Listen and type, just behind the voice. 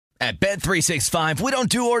At Bet365, we don't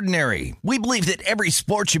do ordinary. We believe that every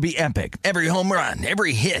sport should be epic. Every home run,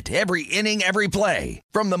 every hit, every inning, every play.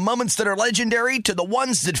 From the moments that are legendary to the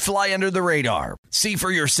ones that fly under the radar. See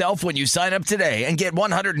for yourself when you sign up today and get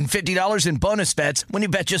 $150 in bonus bets when you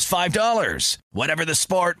bet just $5. Whatever the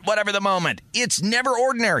sport, whatever the moment, it's never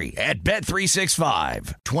ordinary at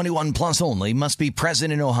Bet365. 21 plus only. Must be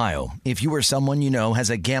present in Ohio. If you or someone you know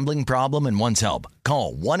has a gambling problem and wants help,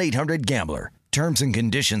 call 1-800-GAMBLER. Terms and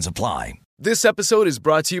conditions apply. This episode is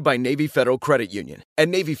brought to you by Navy Federal Credit Union. At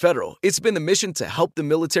Navy Federal, it's been the mission to help the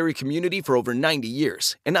military community for over 90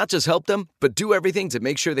 years. And not just help them, but do everything to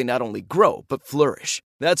make sure they not only grow, but flourish.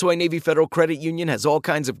 That's why Navy Federal Credit Union has all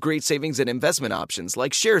kinds of great savings and investment options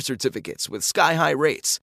like share certificates with sky-high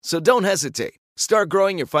rates. So don't hesitate. Start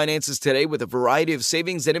growing your finances today with a variety of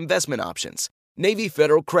savings and investment options. Navy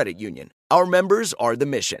Federal Credit Union. Our members are the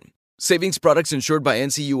mission. Savings products insured by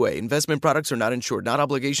NCUA. Investment products are not insured, not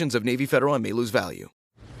obligations of Navy Federal and may lose value.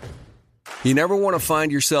 You never want to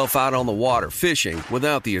find yourself out on the water fishing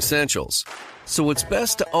without the essentials. So it's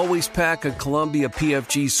best to always pack a Columbia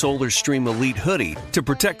PFG Solar Stream Elite hoodie to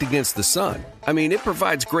protect against the sun. I mean, it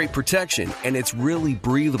provides great protection and it's really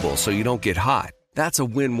breathable so you don't get hot. That's a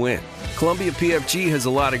win-win. Columbia PFG has a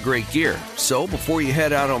lot of great gear. So before you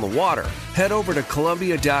head out on the water, head over to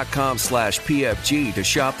Columbia.com/PFG to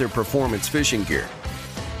shop their performance fishing gear.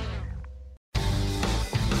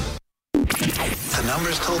 The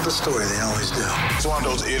numbers told the story, they always do. It's one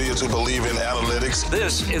of those idiots who believe in analytics.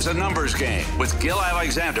 This is a numbers game with Gil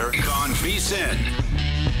Alexander on VSiN.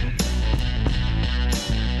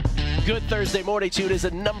 Good Thursday morning to it is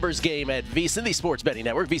a numbers game at VSiN, the sports betting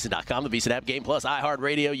network, VSiN.com, the VSiN app, Game Plus,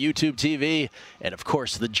 iHeartRadio, YouTube TV, and of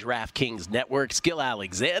course the DraftKings network. Gil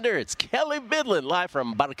Alexander, it's Kelly Bidlin live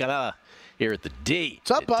from Barcana here at the D. What's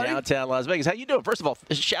up, buddy? Downtown Las Vegas. How you doing? First of all,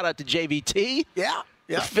 shout out to JVT. Yeah.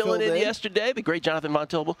 Filling in yesterday, the great Jonathan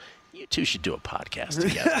Montalvo. You two should do a podcast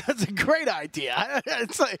together. That's a great idea.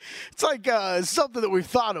 It's like something that we've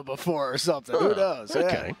thought of before or something. Who knows?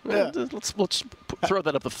 Okay. Yeah. Let's throw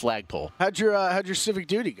that up the flagpole. How'd your civic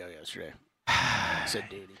duty go yesterday? Said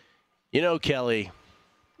duty. You know, Kelly,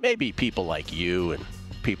 maybe people like you and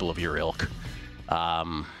people of your ilk,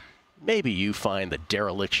 maybe you find the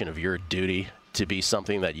dereliction of your duty to be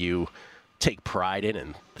something that you take pride in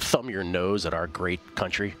and thumb your nose at our great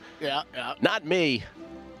country. Yeah. Not me.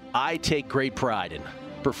 I take great pride in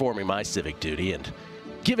performing my civic duty and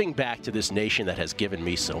giving back to this nation that has given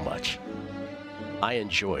me so much. I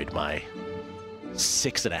enjoyed my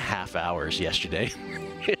 6.5 hours yesterday.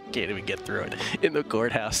 Can't even get through it in the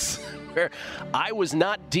courthouse where I was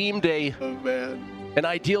not deemed an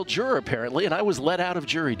ideal juror, apparently, and I was let out of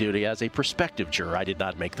jury duty as a prospective juror. I did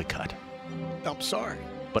not make the cut. I'm sorry.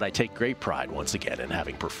 But I take great pride, once again, in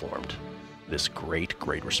having performed this great,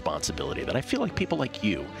 great responsibility that I feel like people like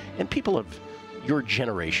you and people of your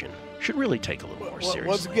generation should really take a little more seriously.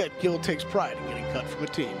 Once again, Gil takes pride in getting cut from a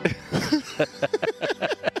team.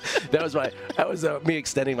 That was me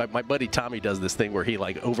extending. My buddy Tommy does this thing where he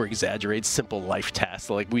like over-exaggerates simple life tasks.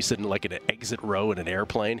 Like we sit in like an exit row in an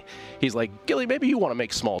airplane. He's like, Gilly, maybe you want to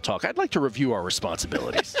make small talk. I'd like to review our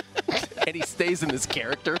responsibilities. And he stays in this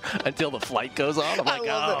character until the flight goes on. I'm like,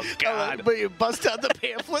 oh, God. But you bust out the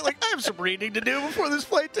pamphlet like, I have some reading to do before this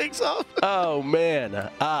flight takes off. Oh, man.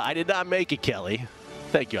 I did not make it, Kelly.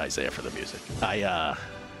 Thank you, Isaiah, for the music. I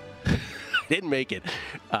didn't make it.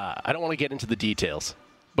 I don't want to get into the details,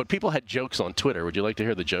 but people had jokes on Twitter. Would you like to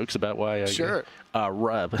hear the jokes about why? Sure.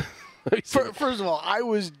 First of all, I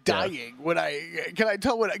was dying when can I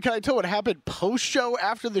tell what happened post show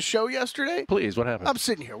after the show yesterday? Please, what happened? I'm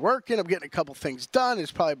sitting here working. I'm getting a couple things done.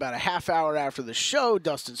 It's probably about a half hour after the show.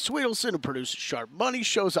 Dustin Sweetelson, who produces Sharp Money,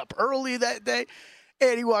 shows up early that day.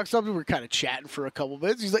 And he walks up and we're kind of chatting for a couple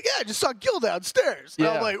minutes. He's like, yeah, I just saw Gil downstairs. And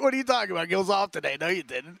I'm like, what are you talking about? Gil's off today. No, you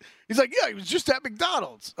didn't. He's like, yeah, he was just at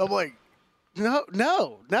McDonald's. I'm like, no.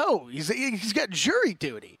 He's got jury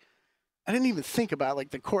duty. I didn't even think about like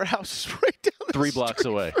the courthouse is right down the 3 blocks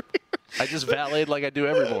away. I just valeted like I do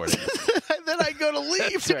every morning. And then I go to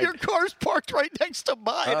leave and your car's parked right next to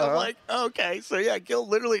mine. I'm like, okay. So, yeah, Gil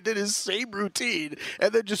literally did his same routine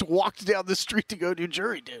and then just walked down the street to go do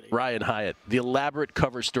jury duty. Ryan Hyatt, the elaborate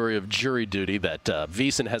cover story of jury duty that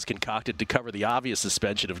VSiN has concocted to cover the obvious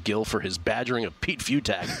suspension of Gil for his badgering of Pete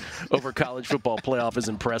Futak over college football playoff is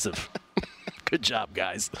impressive. Good job,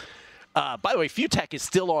 guys. By the way, Futak is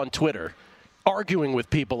still on Twitter arguing with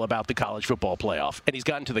people about the college football playoff, and he's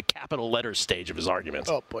gotten to the capital letters stage of his arguments.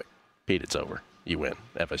 Oh, boy. Pete, it's over. You win.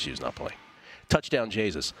 FSU's not playing. Touchdown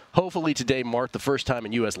Jesus. Hopefully today marked the first time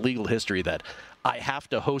in U.S. legal history that I have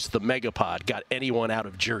to host the Megapod got anyone out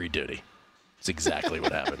of jury duty. It's exactly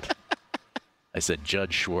what happened. I said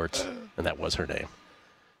Judge Schwartz, and that was her name.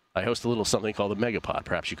 I host a little something called the Megapod.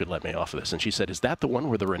 Perhaps you could let me off of this. And she said, is that the one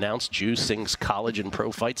where the renounced Jew sings college and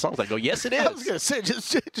pro fight songs? I go, yes, it is. I was going to say,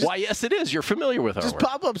 just why, yes, it is. You're familiar with her. Just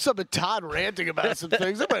pop up some of Todd ranting about some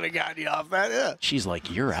things. I might have gotten you off that, yeah. She's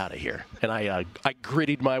like, you're out of here. And I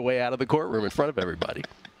grittied my way out of the courtroom in front of everybody.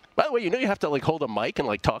 By the way, you have to, hold a mic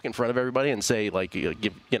and, talk in front of everybody and say,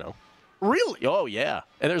 Really? Oh, yeah.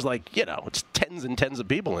 And there's, it's tens and tens of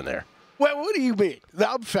people in there. Well, what do you mean?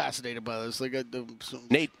 I'm fascinated by this.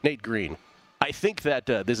 Nate Green. I think that,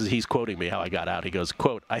 he's quoting me how I got out. He goes,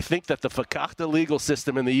 quote, I think that the fakakta legal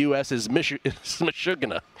system in the U.S. is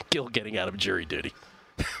mishugana. Gil getting out of jury duty.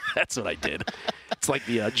 That's what I did. It's like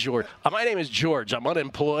the George. My name is George. I'm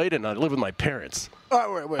unemployed, and I live with my parents.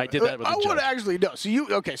 All right, wait. I did that with the judge. I want to actually know. So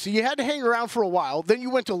you had to hang around for a while. Then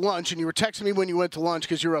you went to lunch, and you were texting me when you went to lunch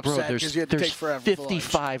because you were upset because you had to take forever.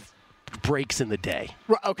 55 breaks in the day.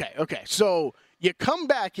 Right, okay. So you come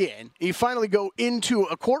back in, you finally go into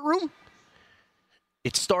a courtroom?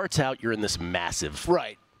 It starts out, you're in this massive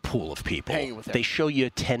pool of people. They show you a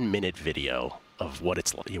 10-minute video of what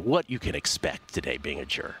it's like, what you can expect today being a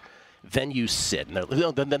juror. Then you sit, and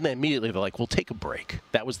then immediately they're like, we'll take a break.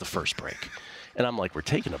 That was the first break. And I'm like, we're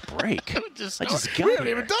taking a break. I just got here. We haven't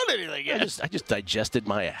even done anything yet. I just digested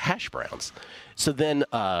my hash browns. So then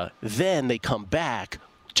they come back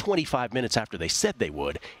 25 minutes after they said they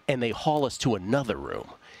would, and they haul us to another room.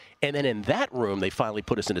 And then in that room, they finally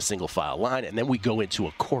put us in a single file line, and then we go into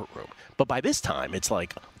a courtroom. But by this time, it's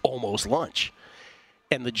almost lunch.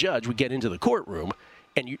 And the judge would get into the courtroom,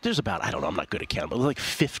 and there's about, I'm not good at counting, but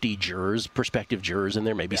 50 jurors, prospective jurors in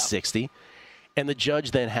there, maybe 60. And the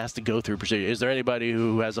judge then has to go through procedure. Is there anybody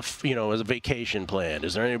who has has a vacation plan?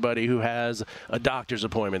 Is there anybody who has a doctor's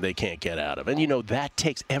appointment they can't get out of? And that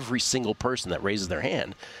takes every single person that raises their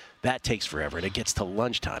hand. That takes forever, and it gets to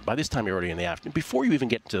lunchtime. By this time, you're already in the afternoon. Before you even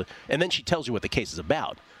get to, and then she tells you what the case is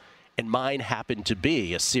about. And mine happened to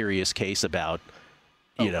be a serious case about,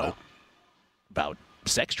 about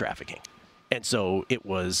sex trafficking. And so it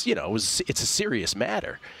was, it's a serious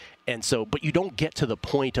matter. And so, but you don't get to the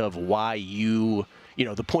point of why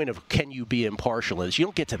the point of can you be impartial is you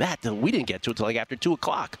don't get to that. We didn't get to it until after 2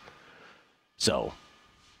 o'clock. So.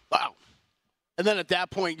 Wow. And then at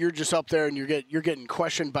that point, you're just up there and you're getting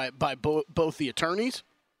questioned by both the attorneys,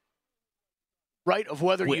 right? Of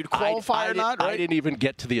whether you'd qualify or not, right? I didn't even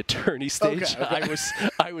get to the attorney stage. Okay.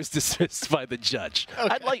 I was dismissed by the judge.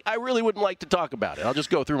 Okay. I really wouldn't like to talk about it. I'll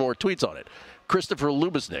just go through more tweets on it. Christopher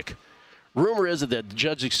Lubasnik. Rumor is that the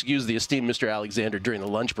judge excused the esteemed Mr. Alexander during the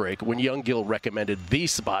lunch break when young Gil recommended the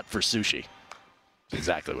spot for sushi. That's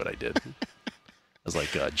exactly what I did. I was like,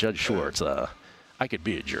 Judge Schwartz, I could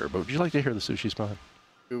be a juror, but would you like to hear the sushi spot?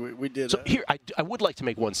 We did. So here, I would like to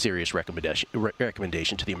make one serious recommendation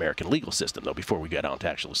to the American legal system, though, before we get on to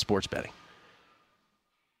actual sports betting.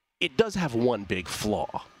 It does have one big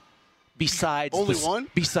flaw. Besides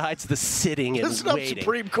the sitting and waiting.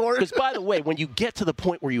 Supreme Court. Because, by the way, when you get to the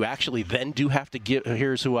point where you actually then do have to give,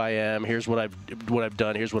 here's who I am, here's what I've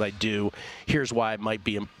done, here's what I do, here's why I might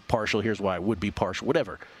be impartial, here's why I would be partial,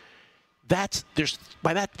 whatever.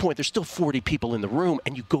 By that point, there's still 40 people in the room,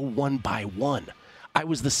 and you go one by one. I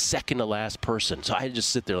was the second to last person, so I just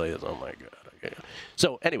sit there like this. Oh my God. Okay.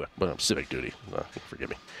 So anyway, civic duty.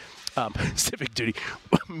 Forgive me. Civic duty,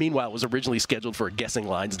 meanwhile, was originally scheduled for guessing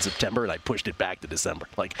lines in September, and I pushed it back to December.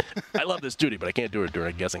 I love this duty, but I can't do it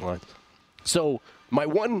during guessing lines. So my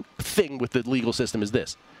one thing with the legal system is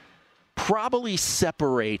this. Probably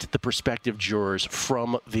separate the prospective jurors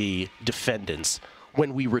from the defendants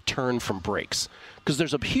when we return from breaks. Because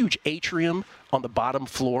there's a huge atrium on the bottom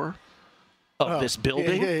floor of this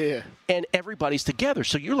building, and everybody's together.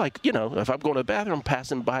 So you're like, if I'm going to the bathroom, I'm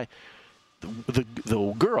passing by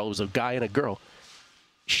the girl, it was a guy and a girl,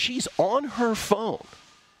 she's on her phone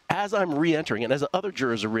as I'm re-entering and as the other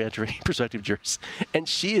jurors are re-entering, prospective jurors, and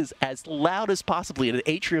she is as loud as possibly in an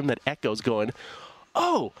atrium that echoes going,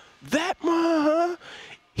 oh, that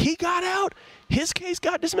he got out, his case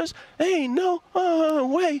got dismissed, ain't no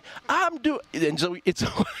way I'm doing. And so it's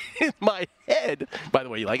in my head. By the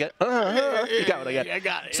way, you like it? You got what I got. I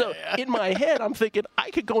got it. So in my head, I'm thinking I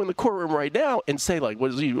could go in the courtroom right now and say, what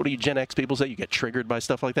do you Gen X people say? You get triggered by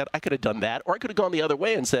stuff like that. I could have done that, or I could have gone the other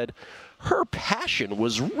way and said, her passion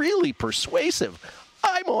was really persuasive.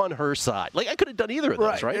 I'm on her side. I could have done either of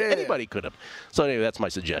those, right? Anybody could have. So anyway, that's my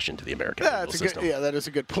suggestion to the American legal system. That is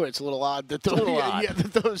a good point. It's a little odd that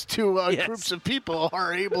those two groups of people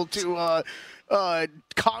are able to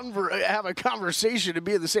have a conversation and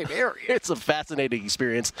be in the same area. It's a fascinating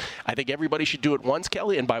experience. I think everybody should do it once,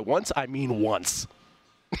 Kelly, and by once, I mean once.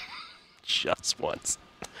 Just Once.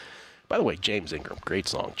 By the way, James Ingram, great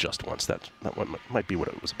song, Just Once. That one might be what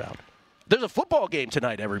it was about. There's a football game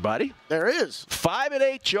tonight, everybody. There is.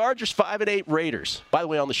 5-8 Chargers, 5-8 Raiders. By the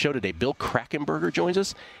way, on the show today, Bill Krackomberger joins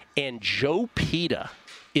us, and Joe Pita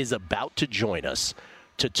is about to join us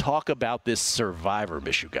to talk about this Survivor,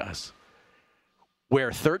 miss you guys,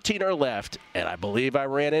 where 13 are left, and I believe I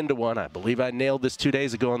ran into one. I believe I nailed this 2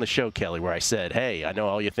 days ago on the show, Kelly, where I said, hey, I know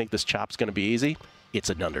all you think this chop's going to be easy. It's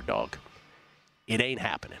an underdog. It ain't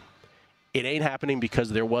happening. It ain't happening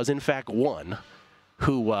because there was, in fact, one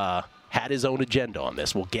who had his own agenda on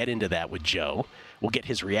this. We'll get into that with Joe. We'll get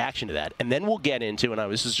his reaction to that. And then we'll get into,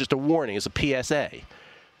 and this is just a warning, it's a PSA,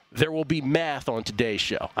 there will be math on today's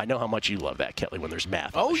show. I know how much you love that, Kelly, when there's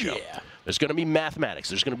math on the show. Yeah. There's going to be mathematics.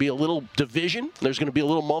 There's going to be a little division. There's going to be a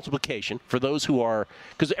little multiplication for those who are,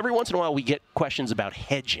 because every once in a while we get questions about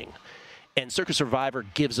hedging. And Circus Survivor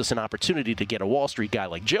gives us an opportunity to get a Wall Street guy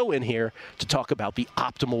like Joe in here to talk about the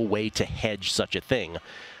optimal way to hedge such a thing.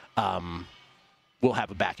 We'll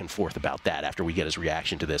have a back and forth about that after we get his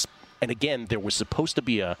reaction to this. And again, there was supposed to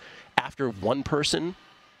be after one person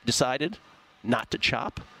decided not to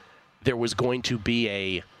chop, there was going to be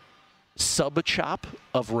a sub-chop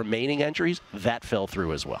of remaining entries. That fell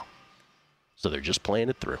through as well. So they're just playing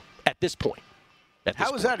it through at this point.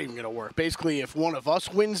 How is that even going to work? Basically, if one of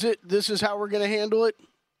us wins it, this is how we're going to handle it?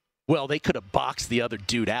 Well, they could have boxed the other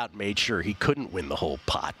dude out and made sure he couldn't win the whole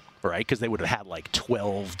pot, right? Because they would have had like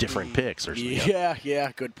 12 different picks or something.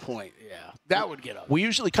 Yeah, good point. Yeah, that would get up. We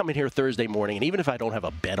usually come in here Thursday morning, and even if I don't have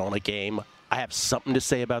a bet on a game, I have something to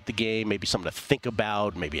say about the game, maybe something to think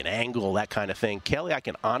about, maybe an angle, that kind of thing. Kelly, I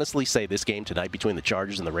can honestly say this game tonight between the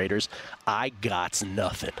Chargers and the Raiders, I got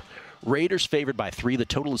nothing. Raiders favored by 3. The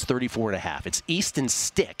total is 34.5. It's Easton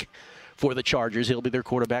Stick for the Chargers. He'll be their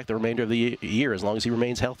quarterback the remainder of the year as long as he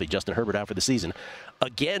remains healthy. Justin Herbert out for the season.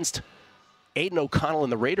 Against Aiden O'Connell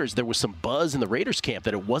and the Raiders, there was some buzz in the Raiders camp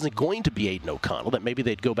that it wasn't going to be Aiden O'Connell, that maybe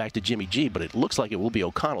they'd go back to Jimmy G, but it looks like it will be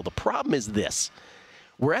O'Connell. The problem is this.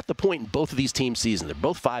 We're at the point in both of these teams' season. They're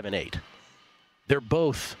both 5-8. They're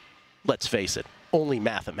both, let's face it, only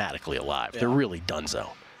mathematically alive. Yeah. They're really donezo.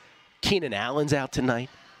 Keenan Allen's out tonight.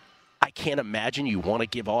 I can't imagine you want to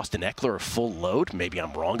give Austin Eckler a full load. Maybe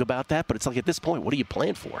I'm wrong about that, but it's like at this point, what are you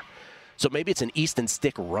playing for? So maybe it's an Easton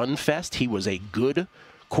Stick run fest. He was a good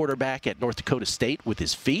quarterback at North Dakota State with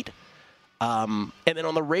his feet. And then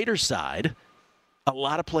on the Raiders side, a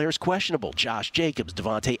lot of players questionable. Josh Jacobs,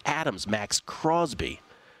 Devontae Adams, Max Crosby.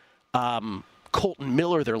 Colton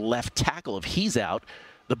Miller, their left tackle, if he's out,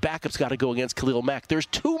 the backup's got to go against Khalil Mack. There's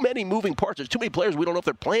too many moving parts. There's too many players. We don't know if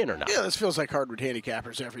they're playing or not. Yeah, this feels like hardwood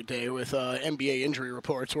handicappers every day with NBA injury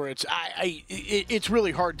reports where it's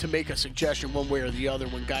really hard to make a suggestion one way or the other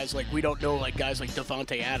when guys like, we don't know, like guys like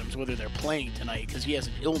Devontae Adams, whether they're playing tonight because he has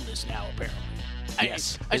an illness now, apparently.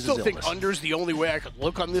 Yes, I still think under's the only way I could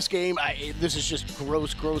look on this game. This is just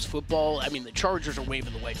gross football. I mean, the Chargers are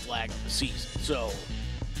waving the white flag on the season, so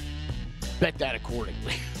bet that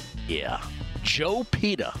accordingly. Yeah. Joe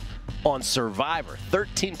Pita on Survivor.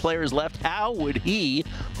 13 players left. How would he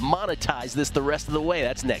monetize this the rest of the way?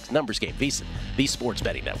 That's next. Numbers Game, VSiN, the Sports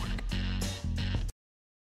Betting Network.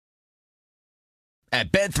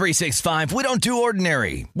 At Bet365, we don't do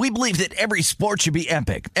ordinary. We believe that every sport should be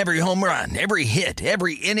epic. Every home run, every hit,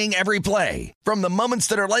 every inning, every play. From the moments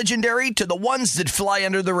that are legendary to the ones that fly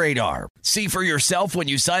under the radar. See for yourself when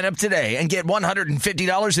you sign up today and get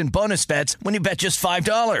 $150 in bonus bets when you bet just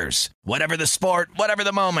 $5. Whatever the sport, whatever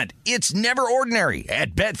the moment, it's never ordinary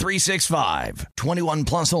at Bet365. 21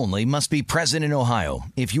 plus only. Must be present in Ohio.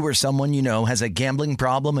 If you or someone you know has a gambling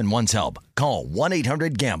problem and wants help, call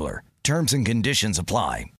 1-800-GAMBLER. Terms and conditions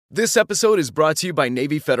apply. This episode is brought to you by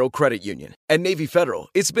Navy Federal Credit Union. At Navy Federal,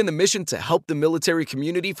 it's been the mission to help the military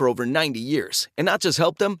community for over 90 years. And not just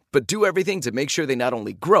help them, but do everything to make sure they not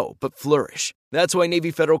only grow, but flourish. That's why Navy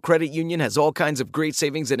Federal Credit Union has all kinds of great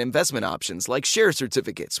savings and investment options like share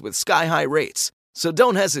certificates with sky-high rates. So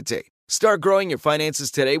don't hesitate. Start growing your finances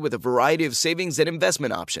today with a variety of savings and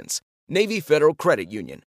investment options. Navy Federal Credit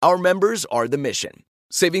Union. Our members are the mission.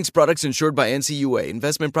 Savings products insured by NCUA.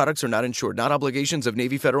 Investment products are not insured, not obligations of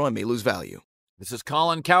Navy Federal and may lose value. This is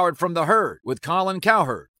Colin Cowherd from The Herd with Colin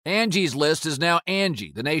Cowherd. Angie's List is now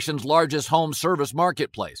Angie, the nation's largest home service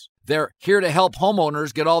marketplace. They're here to help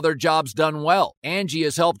homeowners get all their jobs done well. Angie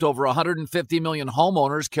has helped over 150 million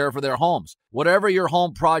homeowners care for their homes. Whatever your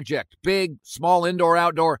home project, big, small, indoor,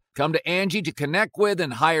 outdoor, come to Angie to connect with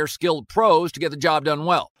and hire skilled pros to get the job done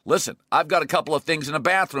well. Listen, I've got a couple of things in a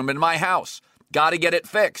bathroom in my house. Got to get it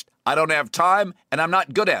fixed. I don't have time, and I'm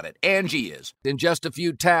not good at it. Angie is. In just a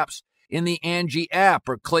few taps, in the Angie app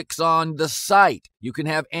or clicks on the site. You can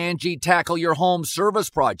have Angie tackle your home service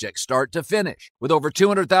project start to finish. With over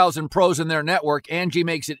 200,000 pros in their network, Angie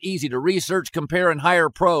makes it easy to research, compare, and hire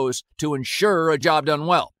pros to ensure a job done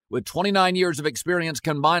well. With 29 years of experience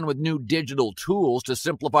combined with new digital tools to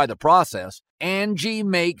simplify the process, Angie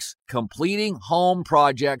makes completing home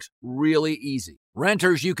projects really easy.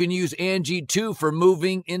 Renters, you can use Angie too for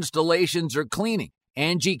moving, installations, or cleaning.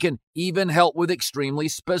 Angie can even help with extremely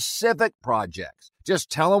specific projects. Just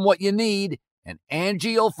tell them what you need, and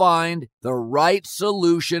Angie will find the right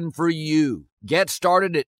solution for you. Get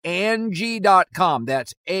started at Angie.com.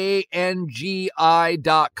 That's ANGI.com,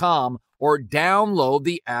 or download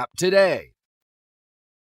the app today.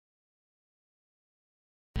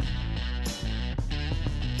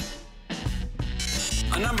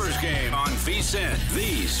 A numbers game on VSiN,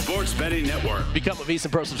 the sports betting network. Become a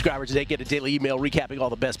VSiN Pro subscriber today. Get a daily email recapping all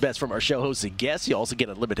the best bets from our show hosts and guests. You also get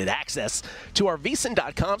unlimited access to our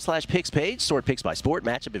VSiN.com/picks page. Sort picks by sport,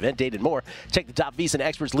 matchup, event, date, and more. Check the top VSiN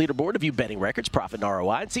experts leaderboard to view betting records, profit, and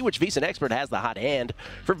ROI, and see which VSiN expert has the hot hand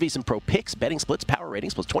for VSiN Pro picks, betting splits, power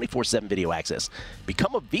ratings, plus 24/7 video access.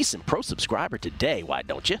 Become a VSiN Pro subscriber today. Why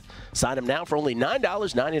don't you? Sign up now for only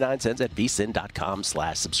 $9.99 at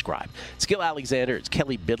VSiN.com/subscribe. It's Gil Alexander. It's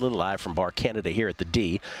Kelly Bidlin live from Bar Canada here at the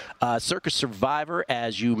D. Circus Survivor,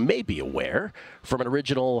 as you may be aware, from an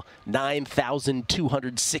original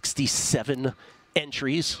 9,267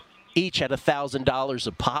 entries, each at $1,000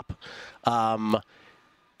 a pop.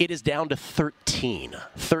 It is down to 13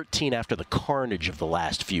 after the carnage of the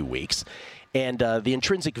last few weeks. And the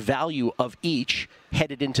intrinsic value of each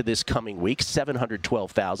headed into this coming week,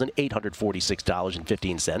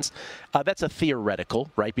 $712,846.15. That's a theoretical,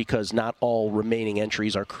 right? Because not all remaining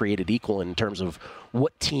entries are created equal in terms of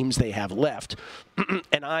what teams they have left.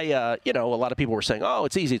 And a lot of people were saying, oh,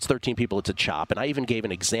 it's easy. It's 13 people. It's a chop. And I even gave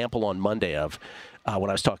an example on Monday of when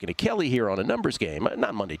I was talking to Kelly here on a numbers game,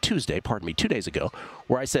 not Monday, Tuesday, 2 days ago,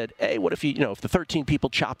 where I said, hey, what if if the 13 people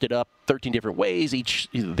chopped it up 13 different ways,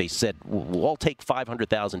 they said, we'll all take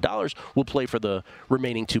 $500,000, we'll play for the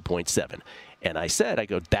remaining 2.7. And I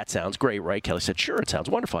go, that sounds great, right? Kelly said, sure, it sounds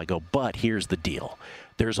wonderful. I go, but here's the deal.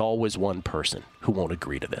 There's always one person who won't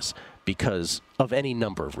agree to this because of any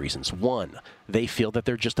number of reasons. One, they feel that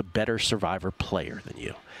they're just a better Survivor player than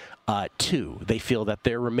you. 2, they feel that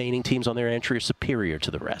their remaining teams on their entry are superior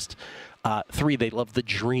to the rest. 3, they love the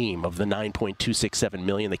dream of the $9.267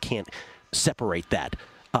 million. They can't separate that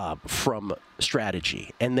from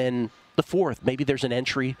strategy. And then the 4th, maybe there's an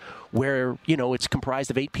entry where, it's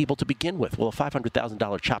comprised of 8 people to begin with. Well, a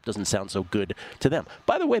 $500,000 chop doesn't sound so good to them.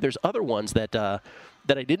 By the way, there's other ones that I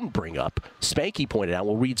didn't bring up. Spanky pointed out,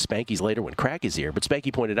 we'll read Spanky's later when Crack is here, but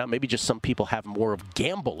Spanky pointed out maybe just some people have more of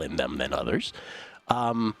gamble in them than others.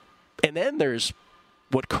 And then there's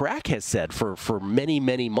what Crack has said for many,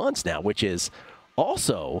 many months now, which is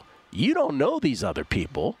also, you don't know these other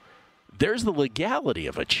people. There's the legality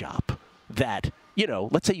of a chop that,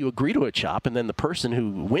 let's say you agree to a chop and then the person who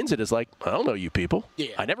wins it is like, I don't know you people.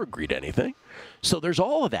 Yeah. I never agreed to anything. So there's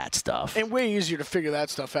all of that stuff. And way easier to figure that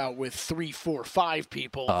stuff out with 3, 4, 5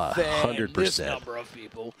 people than 100%. This number of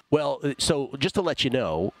people. Well, so just to let you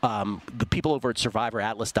know, the people over at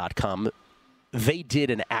SurvivorAtlas.com, they did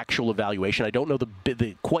an actual evaluation. I don't know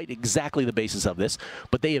the quite exactly the basis of this,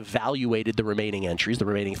 but they evaluated the remaining entries, the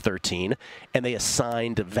remaining 13, and they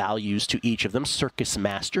assigned values to each of them. Circus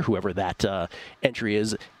Master, whoever that entry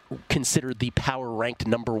is, considered the power-ranked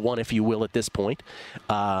number 1, if you will, at this point,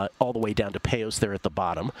 all the way down to Peos there at the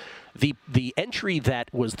bottom. The entry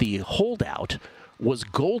that was the holdout was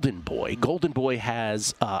Golden Boy. Golden Boy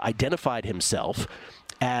has identified himself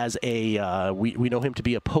as we know him to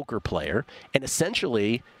be a poker player, and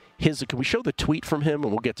essentially can we show the tweet from him,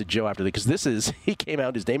 and we'll get to Joe after that, because he came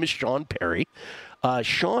out, his name is Sean Perry.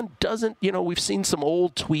 Sean doesn't, we've seen some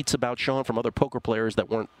old tweets about Sean from other poker players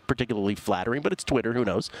that weren't particularly flattering, but it's Twitter, who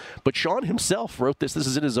knows. But Sean himself wrote this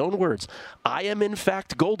is in his own words. I am in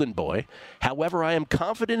fact Golden Boy. However, I am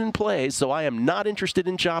confident in plays, so I am not interested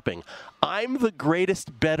in chopping. I'm the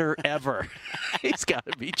greatest bettor ever. He's got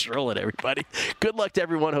to be trolling everybody. Good luck to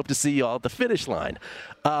everyone. Hope to see you all at the finish line.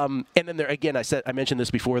 And then there, again, I mentioned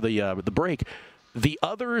this before the break. The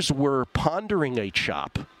others were pondering a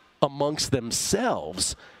chop amongst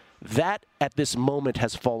themselves. That, at this moment,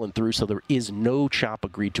 has fallen through, so there is no chop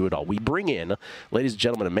agreed to at all. We bring in, ladies and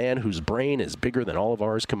gentlemen, a man whose brain is bigger than all of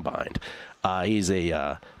ours combined. He's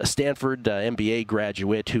a Stanford MBA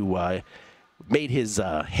graduate who made his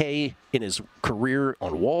hay in his career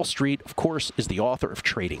on Wall Street, of course, is the author of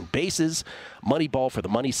Trading Bases, Moneyball for the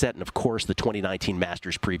Money Set, and, of course, the 2019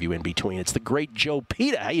 Masters preview in between. It's the great Joe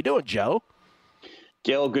Peta. How you doing, Joe?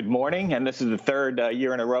 Gil, good morning. And this is the third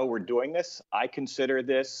year in a row we're doing this. I consider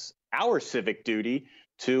this our civic duty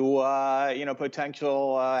to,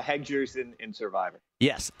 potential hedgers in Survivor.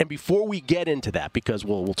 Yes, and before we get into that, because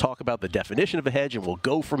we'll talk about the definition of a hedge and we'll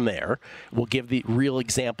go from there, we'll give the real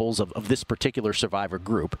examples of this particular Survivor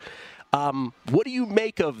group. What do you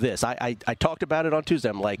make of this? I talked about it on Tuesday.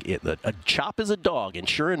 I'm like, a chop is a dog, and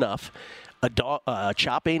sure enough, a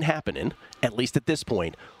chop ain't happening, at least at this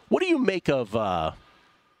point. What do you make of a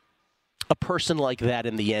person like that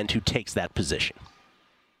in the end who takes that position?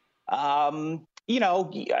 I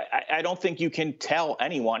don't think you can tell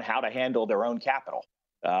anyone how to handle their own capital.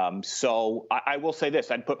 So I will say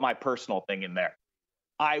this. I'd put my personal thing in there.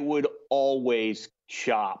 I would always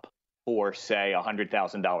shop for, say,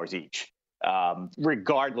 $100,000 each,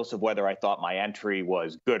 regardless of whether I thought my entry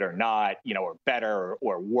was good or not, or better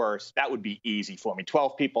or worse. That would be easy for me.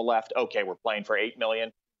 12 people left. Okay, we're playing for $8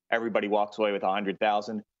 million. Everybody walks away with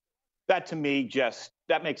 $100,000. That to me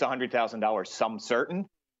that makes $100,000 some certain.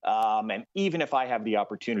 And even if I have the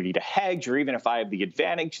opportunity to hedge, or even if I have the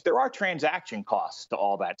advantage, there are transaction costs to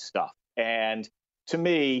all that stuff. And to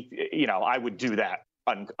me, I would do that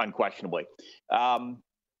unquestionably.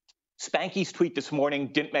 Spanky's tweet this morning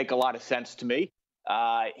didn't make a lot of sense to me.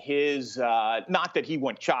 His not that he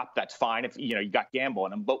went chop, that's fine if you got gamble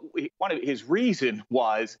in him, but one of his reason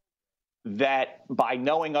was that by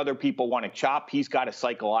knowing other people want to chop, he's got a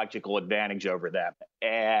psychological advantage over them.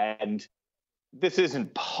 And this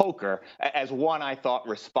isn't poker. As one, I thought,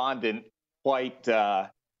 respondent quite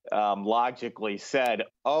logically said,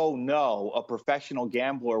 "Oh no, a professional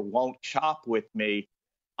gambler won't chop with me.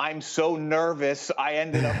 I'm so nervous, I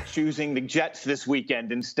ended up choosing the Jets this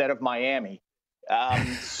weekend instead of Miami."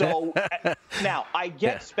 So now I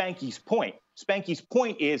get Spanky's point. Spanky's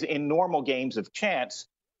point is, in normal games of chance,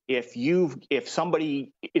 if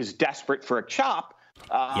somebody is desperate for a chop,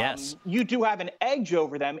 you do have an edge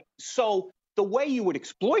over them. So the way you would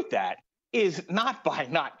exploit that is not by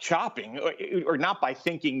not chopping or not by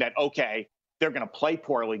thinking that, okay, they're going to play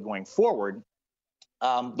poorly going forward.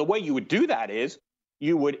 The way you would do that is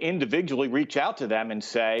you would individually reach out to them and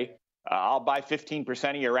say, I'll buy 15%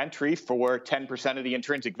 of your entry for 10% of the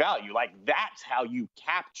intrinsic value. Like, that's how you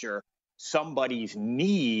capture somebody's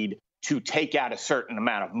need to take out a certain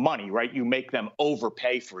amount of money, right? You make them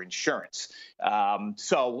overpay for insurance.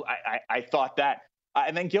 So I thought that.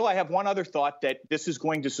 And then, Gil, I have one other thought that this is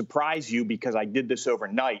going to surprise you because I did this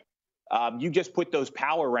overnight. You just put those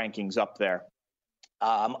power rankings up there.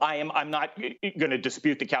 I'm not going to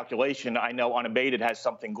dispute the calculation. I know Unabated has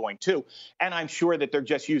something going too. And I'm sure that they're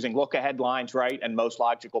just using look-ahead lines, right, and most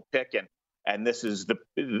logical pick. And this is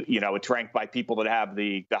it's ranked by people that have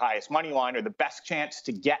the highest money line or the best chance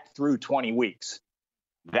to get through 20 weeks.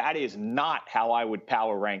 That is not how I would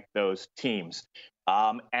power rank those teams.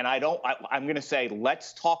 And I'm going to say,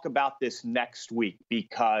 let's talk about this next week,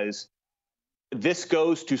 because this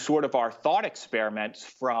goes to sort of our thought experiments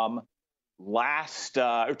from last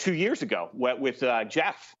 2 years ago with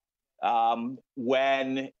Jeff,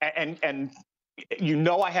 when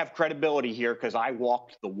I have credibility here because I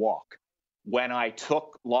walked the walk when I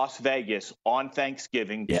took Las Vegas on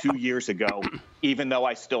Thanksgiving 2 years ago, even though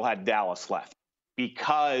I still had Dallas left,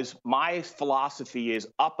 because my philosophy is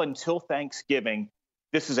up until Thanksgiving,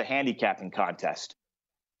 this is a handicapping contest.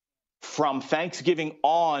 From Thanksgiving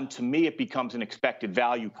on, to me, it becomes an expected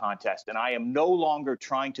value contest, and I am no longer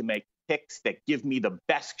trying to make picks that give me the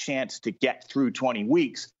best chance to get through 20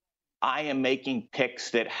 weeks. I am making picks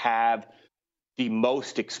that have the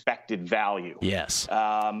most expected value. Yes.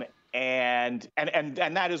 And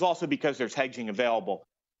that is also because there's hedging available.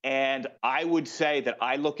 And I would say that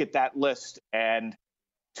I look at that list, and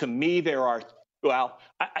to me,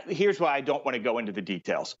 here's why I don't want to go into the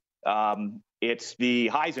details. It's the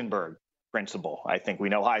Heisenberg principle. I think we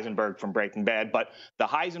know Heisenberg from Breaking Bad, but the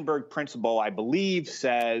Heisenberg principle, I believe,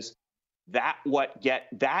 says that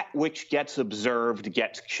which gets observed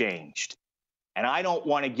gets changed. And I don't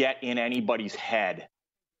want to get in anybody's head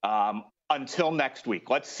until next week.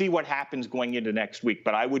 Let's see what happens going into next week.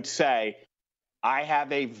 But I would say I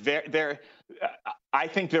have I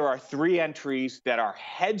think there are three entries that are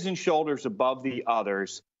heads and shoulders above the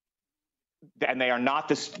others, and they are not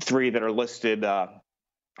the three that are listed at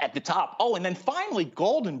the top. Oh, and then finally,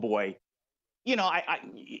 Golden Boy.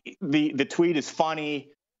 The tweet is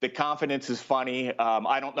funny. The confidence is funny.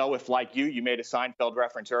 I don't know if, like you made a Seinfeld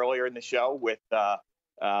reference earlier in the show with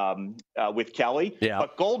Kelly. Yeah.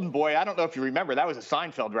 But Golden Boy, I don't know if you remember, that was a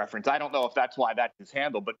Seinfeld reference. I don't know if that's why that is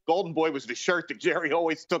handled, but Golden Boy was the shirt that Jerry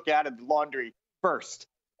always took out of the laundry first.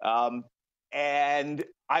 And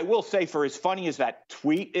I will say, for as funny as that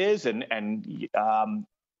tweet is,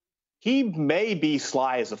 he may be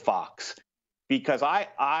sly as a fox, because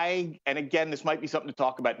and again, this might be something to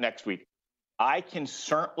talk about next week. I can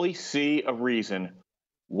certainly see a reason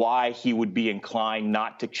why he would be inclined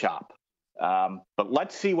not to chop. But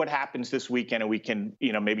let's see what happens this weekend, and we can,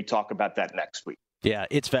 maybe talk about that next week. Yeah,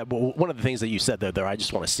 it's well, one of the things that you said there I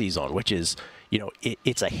just want to seize on, which is,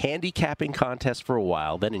 it's a handicapping contest for a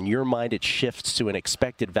while. Then in your mind, it shifts to an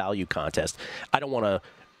expected value contest. I don't want to,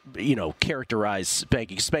 characterize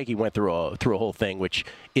Spanky. Spanky went through a whole thing, which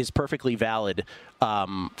is perfectly valid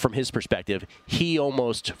from his perspective. He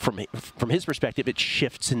almost, from his perspective, it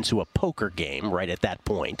shifts into a poker game right at that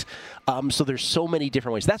point. So there's so many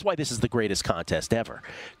different ways. That's why this is the greatest contest ever,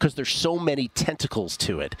 because there's so many tentacles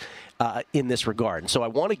to it in this regard. And so I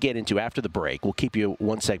want to get into, after the break, we'll keep you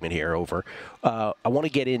one segment here over. I want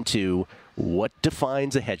to get into what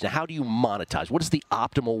defines a hedge. Now, how do you monetize? What is the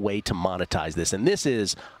optimal way to monetize this? And this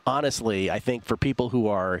is, honestly, I think for people who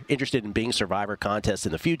are interested in being Survivor contests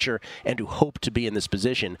in the future and who hope to be in this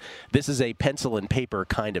position, this is a pencil and paper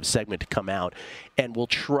kind of segment to come out. And we'll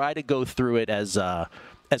try to go through it as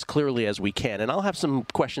clearly as we can. And I'll have some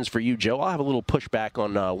questions for you, Joe. I'll have a little pushback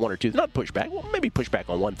on one or two. Not pushback, well, maybe pushback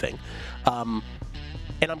on one thing. And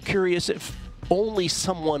I'm curious if only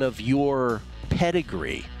someone of your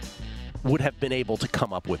pedigree would have been able to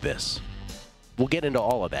come up with this. We'll get into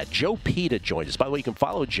all of that. Joe Peta joins us. By the way, you can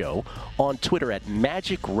follow Joe on Twitter at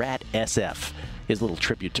MagicRatSF. His little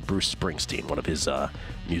tribute to Bruce Springsteen, one of his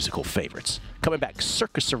musical favorites. Coming back,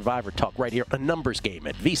 Circus Survivor talk right here, a numbers game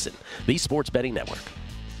at VSiN, the Sports Betting Network.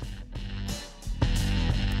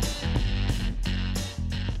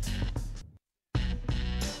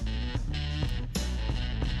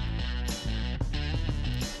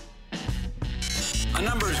 A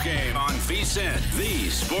numbers game on VSiN, the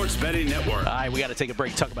Sports Betting Network. All right, we got to take a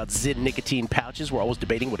break. Talk about Zyn nicotine pouches. We're always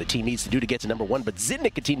debating what a team needs to do to get to number one, but Zyn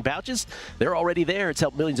nicotine pouches, they're already there. It's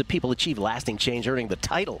helped millions of people achieve lasting change, earning the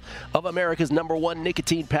title of America's number one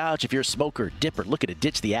nicotine pouch. If you're a smoker, dipper, looking to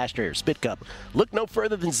ditch the ashtray or spit cup, look no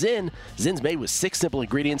further than Zyn. Zyn's made with 6 simple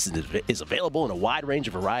ingredients and is available in a wide range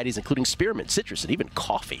of varieties, including spearmint, citrus, and even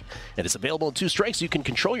coffee. And it's available in 2 strengths, so you can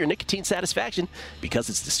control your nicotine satisfaction. Because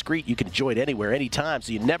it's discreet, you can enjoy it anywhere, anytime,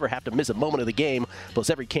 so you never have to miss a moment of the game. Plus,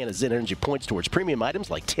 every can of Zyn earns you points towards premium items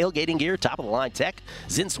like tailgating gear, top-of-the-line tech,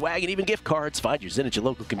 Zyn swag, and even gift cards. Find your Zyn at your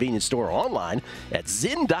local convenience store or online at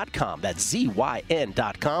Zyn.com. That's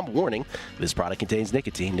ZYN.com. Warning, this product contains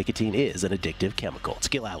nicotine. Nicotine is an addictive chemical. It's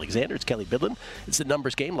Gil Alexander. It's Kelly Bidlin. It's the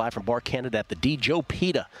Numbers Game, live from Bar Canada at the D. Joe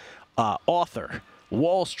Peta, author,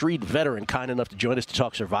 Wall Street veteran, kind enough to join us to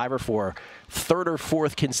talk Survivor for 3rd or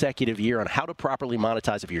 4th consecutive year on how to properly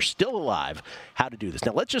monetize, if you're still alive, how to do this.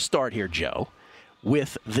 Now, let's just start here, Joe,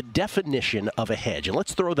 with the definition of a hedge. And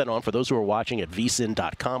let's throw that on for those who are watching at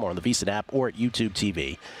vsin.com or on the VSiN app or at YouTube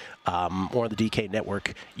TV or on the DK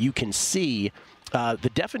Network. You can see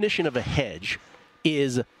the definition of a hedge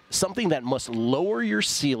is something that must lower your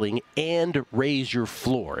ceiling and raise your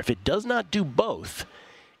floor. If it does not do both,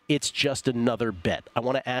 it's just another bet. I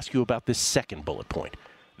want to ask you about this second bullet point.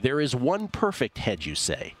 There is one perfect hedge, you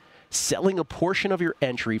say, selling a portion of your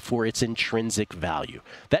entry for its intrinsic value.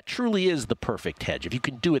 That truly is the perfect hedge, if you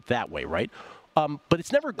can do it that way, right? But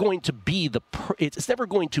it's never going to be it's never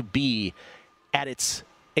going to be at its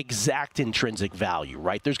exact intrinsic value,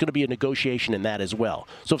 right? There's going to be a negotiation in that as well.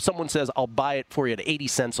 So if someone says, I'll buy it for you at 80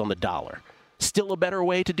 cents on the dollar, still a better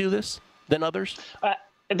way to do this than others?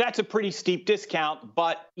 That's a pretty steep discount,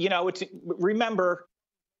 but remember,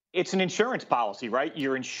 it's an insurance policy, right?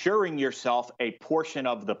 You're insuring yourself a portion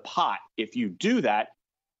of the pot if you do that.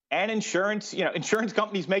 And insurance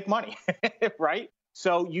companies make money, right?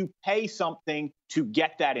 So you pay something to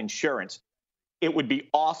get that insurance. It would be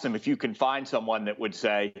awesome if you can find someone that would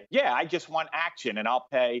say, yeah, I just want action and I'll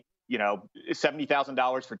pay,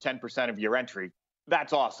 $70,000 for 10% of your entry.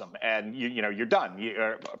 That's awesome. And you're done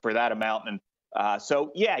for that amount. And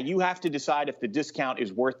so, yeah, you have to decide if the discount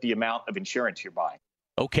is worth the amount of insurance you're buying.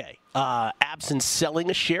 Okay. Absent selling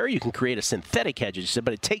a share, you can create a synthetic hedge,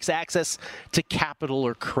 but it takes access to capital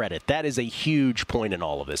or credit. That is a huge point in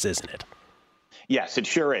all of this, isn't it? Yes, it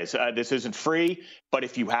sure is. This isn't free, but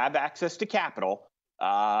if you have access to capital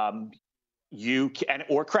or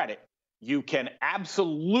credit, you can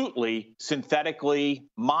absolutely synthetically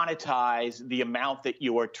monetize the amount that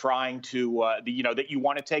you are trying to, that you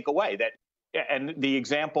want to take away. And the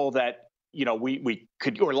example that, we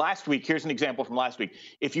could, or last week, here's an example from last week.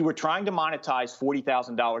 If you were trying to monetize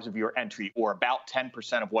 $40,000 of your entry, or about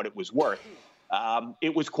 10% of what it was worth,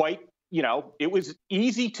 it was quite, it was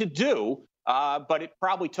easy to do, but it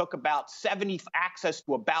probably took access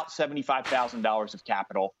to about $75,000 of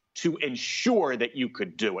capital to ensure that you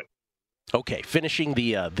could do it. Okay, finishing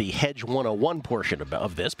the Hedge 101 portion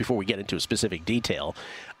of this before we get into a specific detail.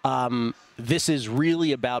 This is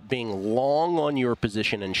really about being long on your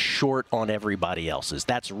position and short on everybody else's.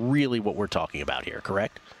 That's really what we're talking about here,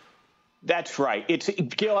 correct? That's right.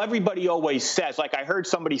 Gil, everybody always says, like I heard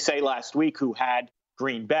somebody say last week who had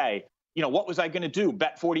Green Bay, what was I going to do?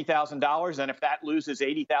 Bet $40,000, and if that loses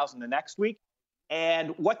 $80,000 the next week?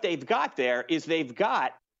 And what they've got there is they've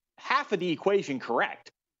got half of the equation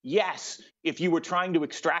correct. Yes, if you were trying to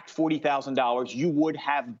extract $40,000, you would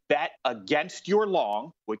have bet against your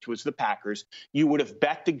long, which was the Packers. You would have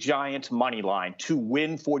bet the Giants money line to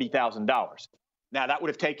win $40,000. Now, that would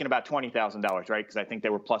have taken about $20,000, right? Because I think they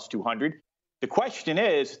were plus 200. The question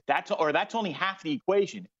is, that's only half the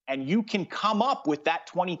equation. And you can come up with that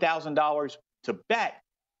 $20,000 to bet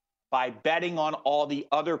by betting on all the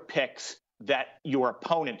other picks that your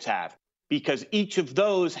opponents have, because each of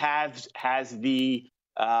those has the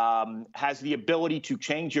ability to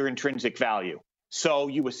change your intrinsic value. So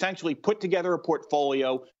you essentially put together a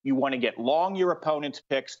portfolio. You want to get long your opponent's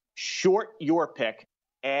picks, short your pick.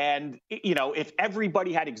 And, if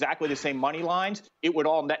everybody had exactly the same money lines, it would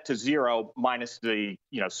all net to zero minus the,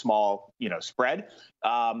 small, spread.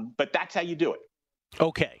 But that's how you do it.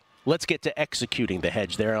 Okay, let's get to executing the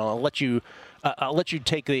hedge there. I'll let you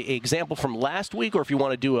take the example from last week, or if you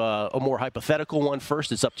want to do a more hypothetical one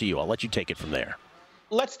first, it's up to you. I'll let you take it from there.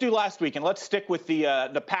 Let's do last week, and let's stick with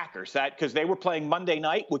the Packers, because they were playing Monday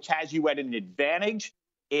night, which has you at an advantage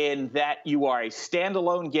in that you are a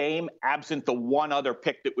standalone game absent the one other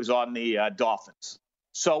pick that was on the Dolphins.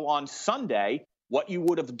 So on Sunday, what you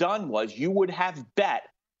would have done was you would have bet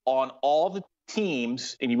on all the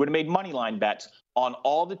teams, and you would have made money line bets on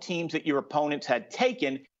all the teams that your opponents had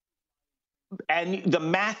taken. And the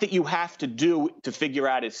math that you have to do to figure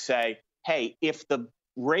out is say, hey, if the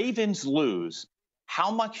Ravens lose,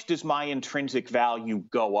 how much does my intrinsic value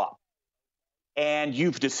go up? And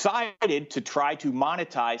you've decided to try to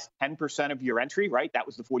monetize 10% of your entry, right? That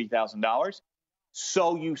was the $40,000.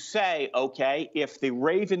 So you say, okay, if the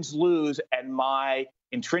Ravens lose and my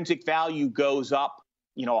intrinsic value goes up,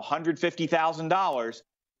 $150,000,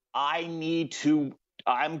 I need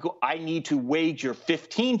to wager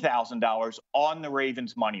 $15,000 on the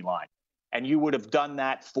Ravens money line. And you would have done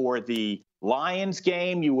that for the Lions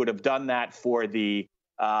game. You would have done that for the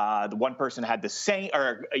one person had the Saints,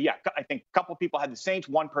 I think a couple of people had the Saints.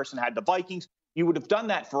 One person had the Vikings. You would have done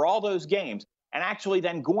that for all those games. And actually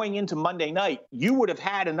then going into Monday night, you would have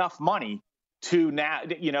had enough money to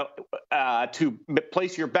to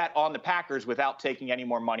place your bet on the Packers without taking any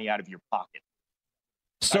more money out of your pocket.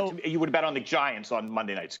 So you would have bet on the Giants on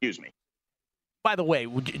Monday night, excuse me. By the way,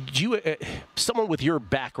 someone with your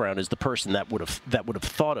background is the person that would have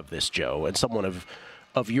thought of this, Joe, and someone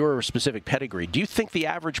of your specific pedigree. Do you think the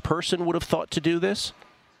average person would have thought to do this?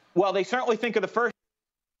 Well, they certainly think of the first.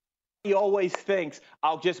 He always thinks,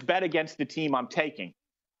 I'll just bet against the team I'm taking.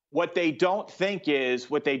 What they don't think is,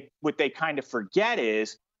 what they kind of forget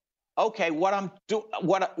is, okay, what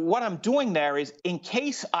I'm doing there is, in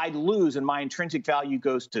case I lose and my intrinsic value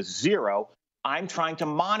goes to zero, I'm trying to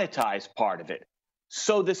monetize part of it.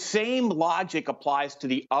 So the same logic applies to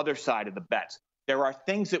the other side of the bets. There are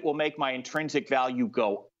things that will make my intrinsic value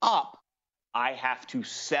go up. I have to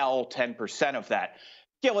sell 10% of that.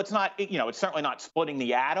 Gil, it's not, it's certainly not splitting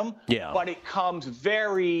the atom, but it comes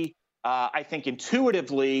very, I think,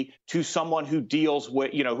 intuitively to someone who deals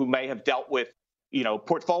with, who may have dealt with,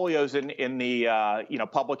 portfolios in the,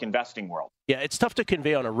 public investing world. Yeah, it's tough to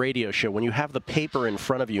convey on a radio show when you have the paper in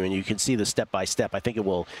front of you and you can see the step-by-step. I think it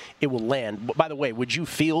will land. By the way, would you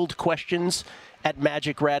field questions at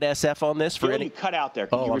Magic Rat SF on this? For any cut out there.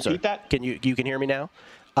 Can you repeat that? Can you can hear me now?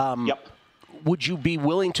 Yep. Would you be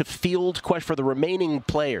willing to field questions for the remaining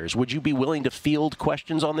players? Would you be willing to field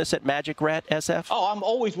questions on this at Magic Rat SF? Oh, I'm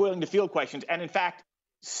always willing to field questions. And in fact,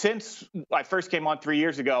 since I first came on 3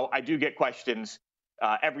 years ago, I do get questions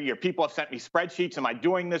every year. People have sent me spreadsheets. Am I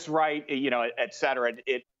doing this right? Et cetera.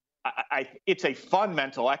 It's a fun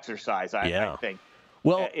mental exercise, I think.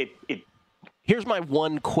 Well, here's my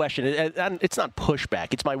one question. It's not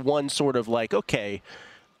pushback. It's my one sort of like, okay,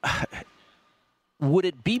 would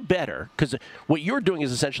it be better? Because what you're doing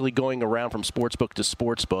is essentially going around from sportsbook to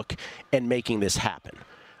sportsbook and making this happen.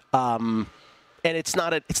 And it's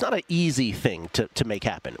not an easy thing to make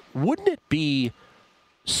happen. Wouldn't it be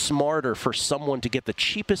smarter for someone to get the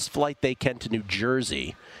cheapest flight they can to New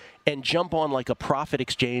Jersey and jump on like a profit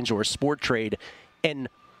exchange or a sport trade and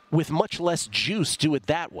with much less juice do it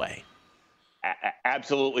that way?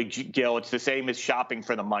 Absolutely, Gil. It's the same as shopping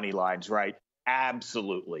for the money lines, right?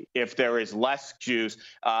 Absolutely. If there is less juice,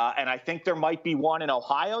 and I think there might be one in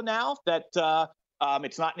Ohio now that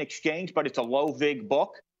it's not an exchange, but it's a low vig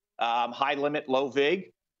book, high limit, low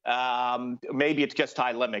vig. Maybe it's just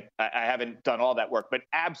high limit. I haven't done all that work, but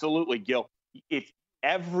absolutely, Gil. If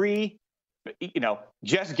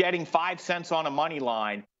just getting 5 cents on a money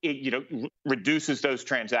line, reduces those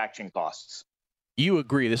transaction costs. You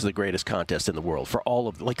agree this is the greatest contest in the world for all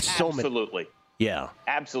of so many. Absolutely. Yeah.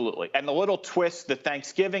 Absolutely. And the little twists, the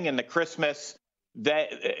Thanksgiving and the Christmas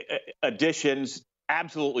additions,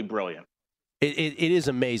 absolutely brilliant. It is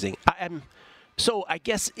amazing. So I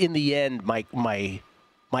guess in the end, my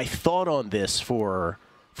thought on this for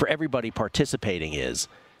everybody participating is,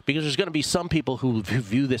 because there's going to be some people who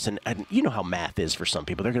view this, and you know how math is for some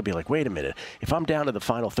people. They're going to be like, wait a minute, if I'm down to the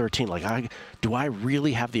final 13, do I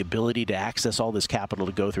really have the ability to access all this capital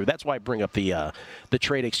to go through? That's why I bring up the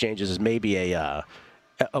trade exchanges as maybe a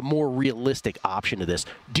more realistic option to this.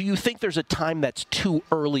 Do you think there's a time that's too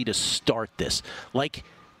early to start this? Like,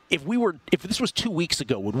 if this was 2 weeks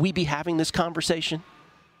ago, would we be having this conversation?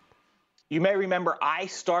 You may remember I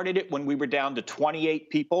started it when we were down to 28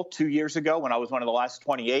 people 2 years ago, when I was one of the last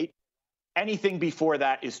 28. Anything before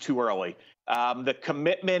that is too early. The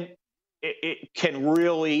commitment, it can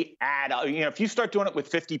really add up. If you start doing it with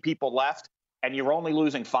 50 people left and you're only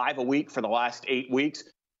losing 5 a week for the last 8 weeks,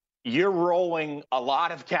 you're rolling a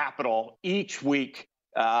lot of capital each week.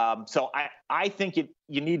 So I think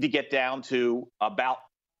you need to get down to about,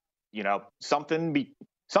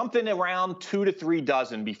 something around 2 to 3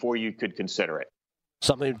 dozen before you could consider it.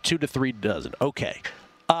 Something 2 to 3 dozen. Okay.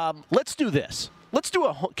 Let's do this.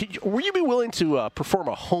 Will you be willing to perform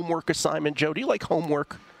a homework assignment, Joe? Do you like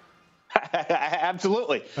homework?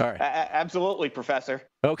 Absolutely. All right. Absolutely, Professor.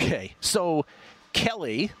 Okay. So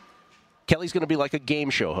Kelly's going to be like a game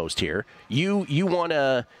show host here. You want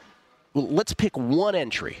to, let's pick one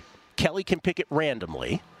entry. Kelly can pick it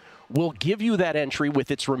randomly. We'll give you that entry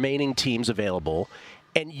with its remaining teams available.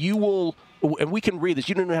 And we can read this.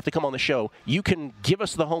 You don't even have to come on the show. You can give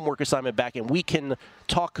us the homework assignment back, and we can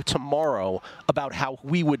talk tomorrow about how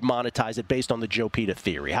we would monetize it based on the Joe Peta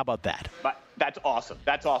theory. How about that? That's awesome.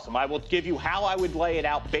 That's awesome. I will give you how I would lay it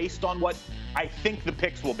out based on what I think the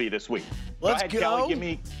picks will be this week. Let's go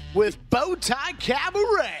with Bowtie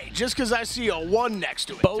Cabaret, just because I see a 1 next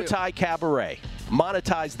to it. Bowtie Cabaret.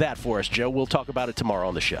 Monetize that for us, Joe. We'll talk about it tomorrow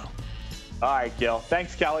on the show. All right, Gil.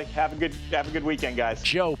 Thanks, Kelly. Have a good weekend, guys.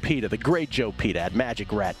 Joe Peta, the great Joe Peta at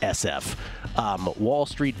Magic Rat SF. Wall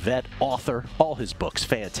Street vet, author, all his books,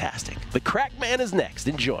 fantastic. The Crack Man is next.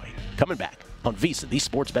 Enjoy. Coming back on VSiN, the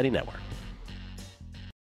Sports Betting Network.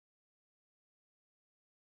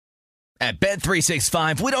 At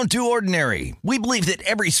Bet365, we don't do ordinary. We believe that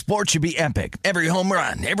every sport should be epic. Every home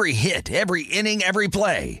run, every hit, every inning, every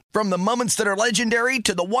play. From the moments that are legendary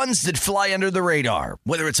to the ones that fly under the radar.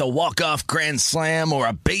 Whether it's a walk-off grand slam or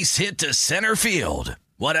a base hit to center field.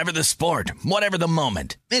 Whatever the sport, whatever the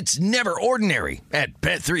moment. It's never ordinary at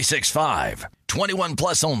Bet365. 21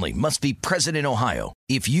 plus only. Must be present in Ohio.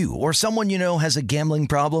 If you or someone you know has a gambling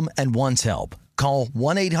problem and wants help, call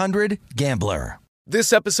 1-800-GAMBLER.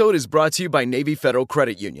 This episode is brought to you by Navy Federal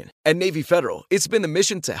Credit Union. At Navy Federal, it's been the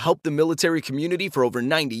mission to help the military community for over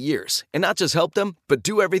 90 years. And not just help them, but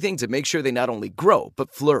do everything to make sure they not only grow,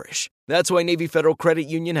 but flourish. That's why Navy Federal Credit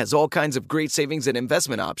Union has all kinds of great savings and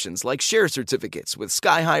investment options like share certificates with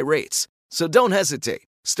sky-high rates. So don't hesitate.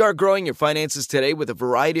 Start growing your finances today with a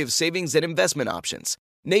variety of savings and investment options.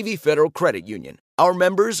 Navy Federal Credit Union. Our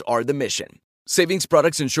members are the mission. Savings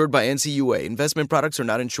products insured by NCUA. Investment products are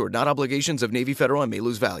not insured, not obligations of Navy Federal and may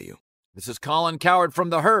lose value. This is Colin Cowherd from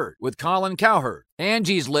The Herd with Colin Cowherd.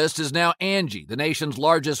 Angie's List is now Angie, the nation's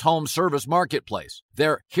largest home service marketplace.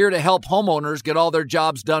 They're here to help homeowners get all their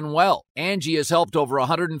jobs done well. Angie has helped over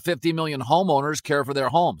 150 million homeowners care for their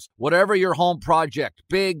homes. Whatever your home project,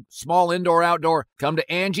 big, small, indoor, outdoor, come to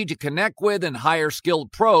Angie to connect with and hire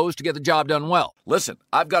skilled pros to get the job done well. Listen,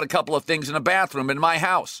 I've got a couple of things in a bathroom in my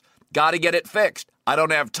house. Got to get it fixed. I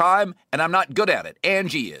don't have time, and I'm not good at it.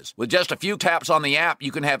 Angie is. With just a few taps on the app,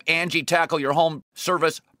 you can have Angie tackle your home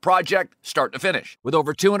service project start to finish. With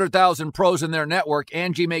over 200,000 pros in their network,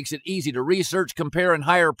 Angie makes it easy to research, compare, and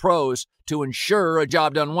hire pros to ensure a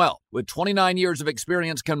job done well. With 29 years of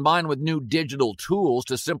experience combined with new digital tools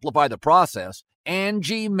to simplify the process,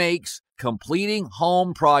 Angie makes completing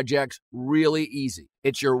home projects really easy.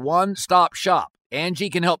 It's your one-stop shop. Angie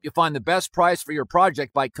can help you find the best price for your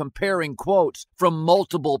project by comparing quotes from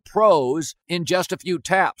multiple pros in just a few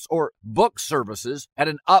taps, or book services at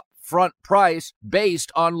an upfront price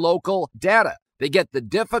based on local data. They get the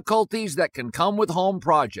difficulties that can come with home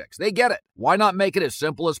projects. They get it. Why not make it as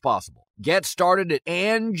simple as possible? Get started at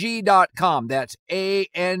Angie.com. That's ANGI.com,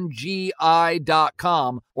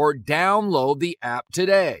 or download the app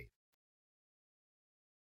today.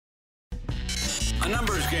 A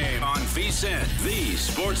numbers game on VSiN, the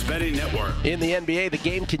Sports Betting Network. In the NBA, the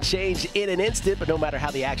game can change in an instant, but no matter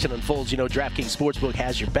how the action unfolds, you know DraftKings Sportsbook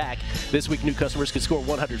has your back. This week, new customers can score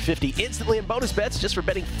 $150 instantly in bonus bets just for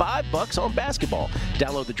betting $5 on basketball.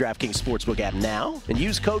 Download the DraftKings Sportsbook app now and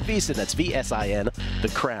use code VSiN. That's VSIN. The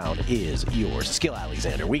crown is yours. Skill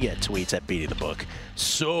Alexander, we get tweets at Beating the Book.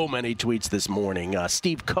 So many tweets this morning.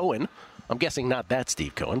 Steve Cohen. I'm guessing not that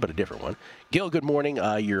Steve Cohen, but a different one. Gil, good morning.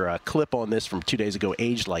 Your clip on this from 2 days ago,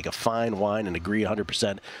 aged like a fine wine, and agree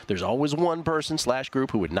 100%. There's always one person /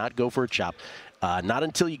 group who would not go for a chop. Not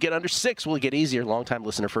until you get under 6 will it get easier. Long-time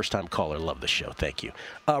listener, first-time caller. Love the show. Thank you.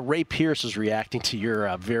 Ray Pierce was reacting to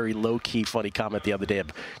your very low-key, funny comment the other day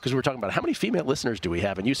because we were talking about how many female listeners do we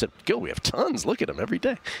have, and you said, Gil, we have tons. Look at them every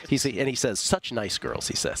day. He says, such nice girls,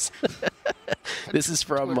 he says. This is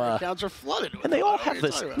from accounts are flooded with and they all have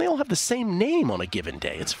this. They all have the same name on a given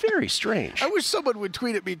day. It's very strange. I wish someone would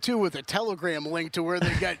tweet at me too with a Telegram link to where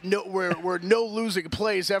they got where no losing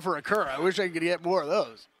plays ever occur. I wish I could get more of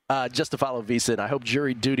those. Just to follow VSiN, I hope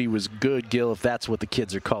jury duty was good, Gil, if that's what the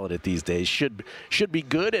kids are calling it these days. Should be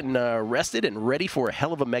good and rested and ready for a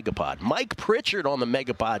hell of a Megapod. Mike Pritchard on the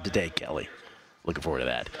Megapod today, Kelly. Looking forward to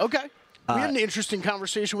that. Okay. We had an interesting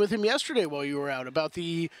conversation with him yesterday while you were out about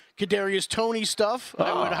the Kadarius Toney stuff.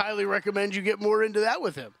 I would highly recommend you get more into that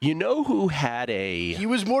with him. You know who had He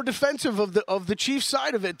was more defensive of the Chiefs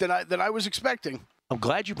side of it than I was expecting. I'm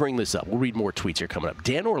glad you bring this up. We'll read more tweets here coming up.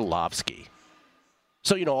 Dan Orlovsky.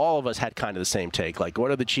 So, all of us had kind of the same take. Like,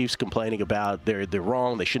 what are the Chiefs complaining about? They're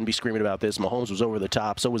wrong. They shouldn't be screaming about this. Mahomes was over the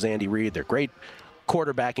top. So was Andy Reid. They're great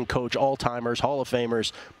quarterback and coach, all-timers, Hall of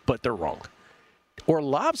Famers, but they're wrong.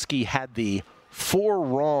 Orlovsky had the 4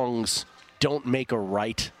 wrongs don't make a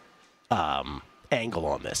right angle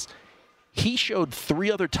on this. He showed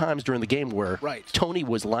 3 other times during the game where Toney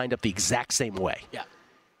was lined up the exact same way. Yeah.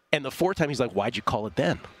 And the 4th time, he's like, why'd you call it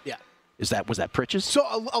then? Yeah. Was that Pritch's? So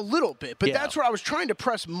a little bit, but that's what I was trying to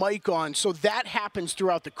press Mike on. So that happens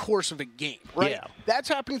throughout the course of a game, right? Yeah. That's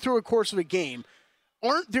happening through a course of a game.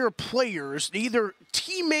 Aren't there players, either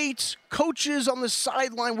teammates, coaches on the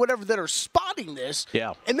sideline, whatever, that are spotting this?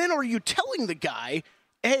 Yeah. And then are you telling the guy,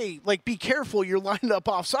 hey, be careful, you're lined up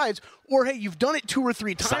off sides, or hey, you've done it 2 or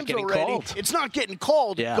 3 times already. Called. It's not getting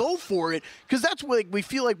called. Yeah. Go for it. Because that's what we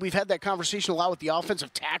feel like we've had that conversation a lot with the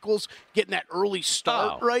offensive tackles, getting that early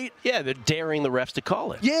start, right? Yeah, they're daring the refs to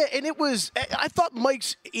call it. Yeah, and I thought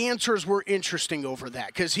Mike's answers were interesting over that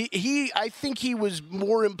because I think he was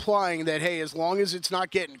more implying that, hey, as long as it's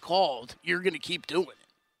not getting called, you're going to keep doing it.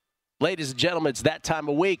 Ladies and gentlemen, it's that time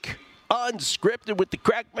of week. Unscripted with the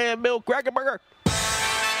Crackman Bill Crackerburger.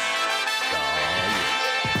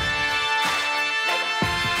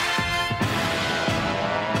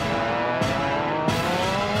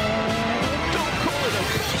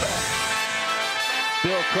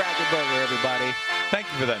 Bill Crackerburger, everybody. Thank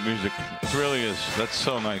you for that music. It really is. That's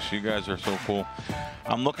so nice. You guys are so cool.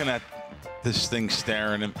 I'm looking at this thing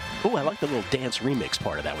staring him. Oh, I like the little dance remix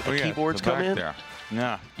part of that with the keyboards the come in. There.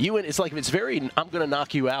 Yeah. It's very I'm Gonna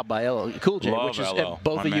Knock You Out by LL Cool J, Love which is LL,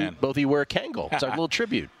 both of you wear a Kangol. It's our little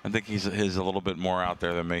tribute. I think he's a little bit more out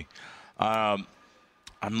there than me. I'm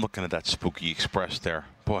looking at that Spooky Express there.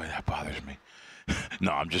 Boy, that bothers me.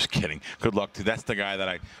 No, I'm just kidding. Good luck to you. That's the guy that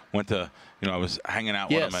I went to, I was hanging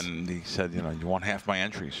out with him, and he said, you want half my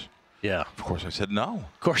entries? Yeah. Of course I said no.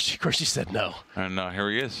 Of course you said no. And here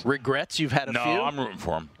he is. Regrets you've had a few? No, I'm rooting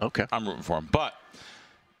for him. Okay. I'm rooting for him. But a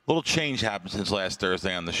little change happened since last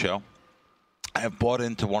Thursday on the show. I have bought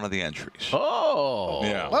into one of the entries. Oh.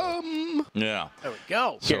 Yeah. Yeah. There we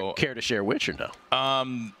go. So, care to share which or no?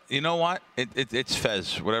 You know what? It's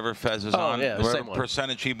Fez. Whatever Fez is on. Yeah, whatever same one.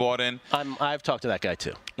 Percentage he bought in. I've talked to that guy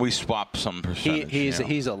too. We swapped some percentage.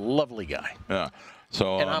 He's a lovely guy. Yeah.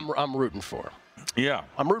 So. And I'm rooting for him. Yeah.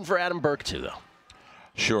 I'm rooting for Adam Burke too, though.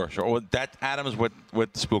 Sure. Well, that Adam is with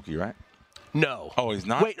Spooky, right? No. Oh, he's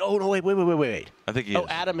not? Wait. Oh no. Wait. I think he is. Oh,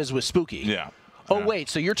 Adam is with Spooky. Yeah. Oh, wait.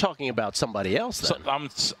 So you're talking about somebody else then?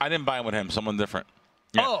 So I didn't buy him with him. Someone different.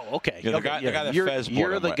 Yeah. Oh, okay. Yeah, the guy that Fez bought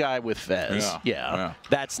You're him the with. guy with Fez. Yeah.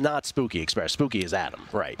 That's not Spooky Express. Spooky is Adam,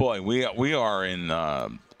 right? Boy, we are in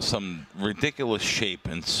some ridiculous shape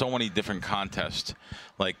in so many different contests.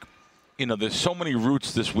 Like, there's so many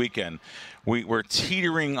routes this weekend. We're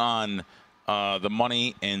teetering on the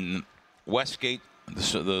money in Westgate,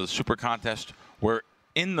 the Super Contest. We're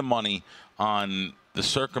in the money on the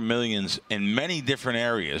Circa Millions in many different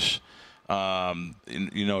areas.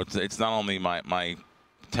 It's not only my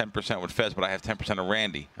 10% with Fez, but I have 10% of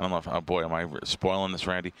Randy. I don't know if, oh boy, am I spoiling this,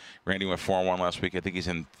 Randy? Randy went 4-1 last week. I think he's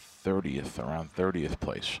in around 30th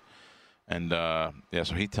place. And,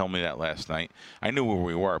 so he told me that last night. I knew where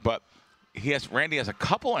we were, but Randy has a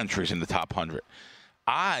couple entries in the top 100.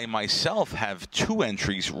 I, myself, have 2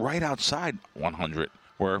 entries right outside 100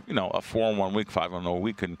 where, a 4-1 week, 5-0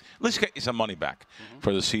 week can at least get you some money back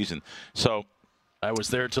for the season. So I was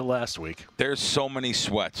there till last week. There's so many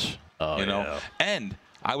sweats, Yeah. And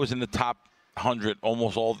I was in the top 100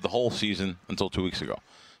 almost the whole season until 2 weeks ago.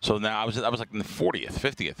 So now I was like in the 40th,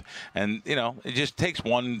 50th. And, it just takes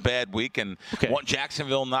one bad week and one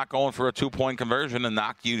Jacksonville not going for a 2-point conversion and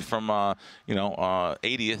knock you from,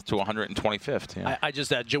 80th to 125th. Yeah.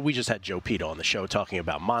 We just had Joe Pito on the show talking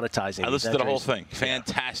about monetizing. I listened to the whole thing. Yeah.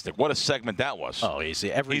 Fantastic. What a segment that was. Oh, he's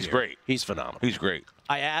great. He's phenomenal. He's great.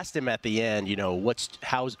 I asked him at the end,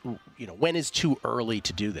 when is too early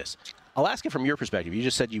to do this? I'll ask it from your perspective. You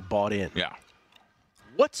just said you bought in. Yeah.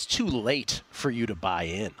 What's too late for you to buy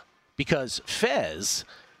in? Because Fez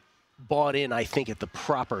bought in, I think, at the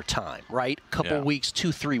proper time, right? A couple weeks,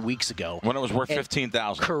 2-3 weeks ago. When it was worth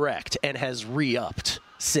 $15,000. Correct, and has re-upped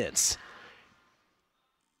since.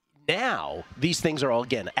 Now, these things are all,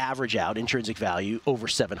 again, average out, intrinsic value, over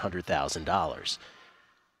 $700,000.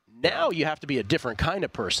 Now you have to be a different kind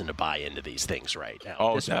of person to buy into these things right now.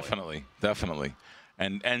 Oh, definitely.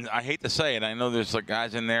 And I hate to say it, I know there's like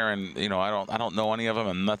guys in there, and I don't know any of them,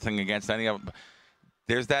 and nothing against any of them. But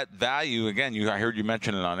there's that value again. I heard you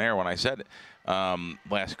mention it on air when I said it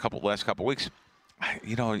last couple weeks.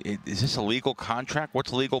 Is this a legal contract?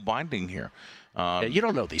 What's legal binding here? You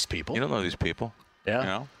don't know these people. You don't know these people.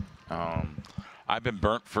 Yeah. I've been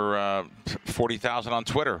burnt for 40,000 on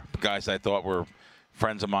Twitter. Guys I thought were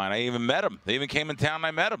friends of mine. I even met them. They even came in town and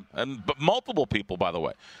I met them, but multiple people, by the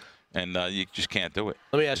way. And you just can't do it.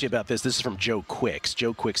 Let me ask you about this. This is from Joe Quicks.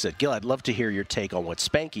 Joe Quicks said, Gil, I'd love to hear your take on what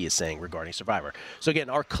Spanky is saying regarding Survivor. So, again,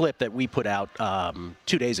 our clip that we put out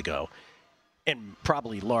 2 days ago, and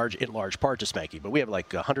probably in large part to Spanky, but we have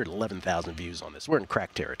like 111,000 views on this. We're in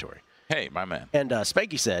crack territory. Hey, my man. And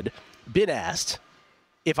Spanky said, been asked,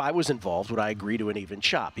 if I was involved, would I agree to an even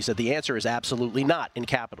chop? He said the answer is absolutely not, in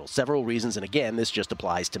capitals. Several reasons, and again, this just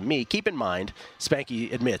applies to me. Keep in mind,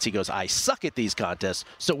 Spanky admits, he goes, I suck at these contests,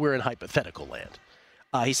 so we're in hypothetical land.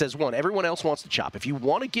 He says, 1, everyone else wants to chop. If you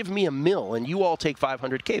want to give me $1 million and you all take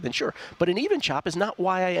 $500K, then sure. But an even chop is not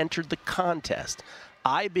why I entered the contest.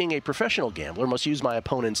 I, being a professional gambler, must use my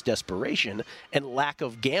opponent's desperation and lack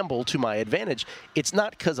of gamble to my advantage. It's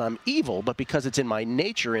not because I'm evil, but because it's in my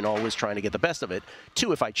nature in always trying to get the best of it.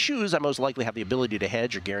 2, if I choose, I most likely have the ability to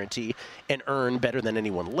hedge or guarantee and earn better than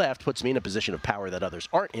anyone left, puts me in a position of power that others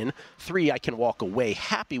aren't in. 3, I can walk away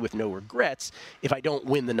happy with no regrets. If I don't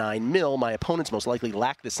win the $9 million, my opponents most likely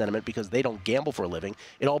lack this sentiment because they don't gamble for a living.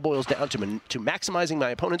 It all boils down to maximizing my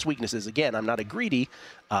opponent's weaknesses. Again, I'm not a greedy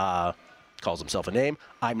calls himself a name.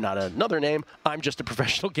 I'm not another name. I'm just a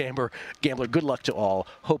professional gambler. Good luck to all.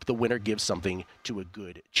 Hope the winner gives something to a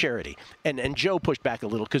good charity. And Joe pushed back a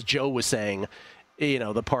little because Joe was saying,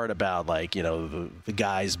 the part about the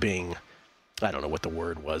guys being, I don't know what the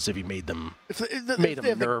word was. If he made them nervous, they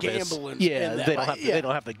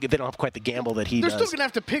don't have quite the gamble that he does. They're still gonna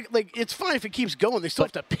have to pick. It's fine if it keeps going. They still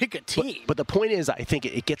have to pick a team. But the point is, I think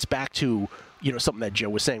it gets back to something that Joe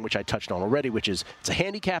was saying, which I touched on already, which is it's a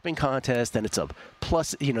handicapping contest, and it's a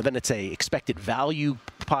plus. Then it's a expected value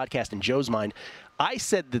podcast in Joe's mind. I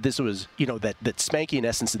said that this was that Spanky in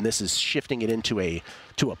essence, and this is shifting it into a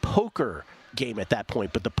poker game at that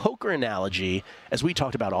point. But the poker analogy, as we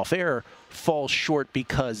talked about off air, falls short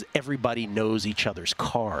because everybody knows each other's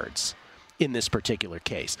cards in this particular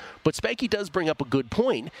case. But Spanky does bring up a good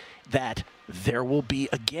point that there will be,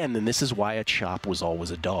 again, and this is why a chop was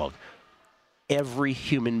always a dog. Every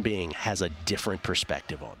human being has a different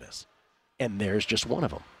perspective on this. And there's just one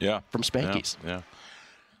of them. Yeah. From Spanky's. Yeah.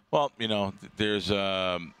 Well, there's,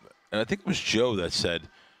 and I think it was Joe that said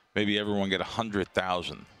maybe everyone get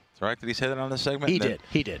 100,000. Right? Did he say that on the segment? He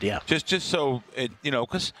did, yeah. Just so it,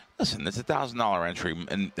 because listen, it's $1,000 entry,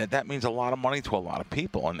 and that means a lot of money to a lot of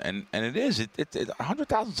people, and it is. It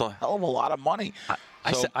 100,000 is a hell of a lot of money.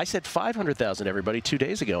 I said 500,000 everybody 2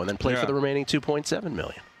 days ago, and then play for the remaining 2.7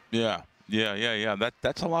 million. Yeah.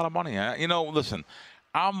 That's a lot of money. Listen,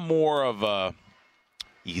 I'm more of a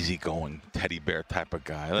easygoing teddy bear type of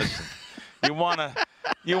guy. Listen. You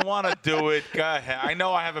wanna do it? Go ahead. I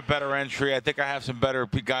know I have a better entry. I think I have some better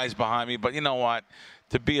guys behind me. But you know what?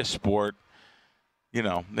 To be a sport,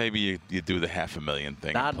 maybe you do the $500,000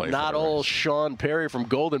 thing. Not old Sean Perry from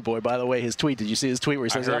Golden Boy. By the way, his tweet. Did you see his tweet where he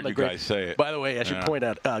says, I heard you guys say it. By the way, I should point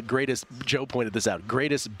out, Joe pointed this out.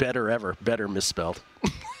 Greatest better ever. Better misspelled.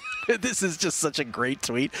 This is just such a great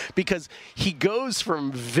tweet because he goes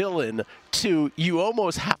from villain to you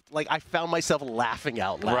almost have I found myself laughing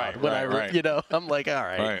out loud when I'm like, all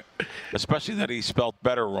right. Right. Especially that he spelled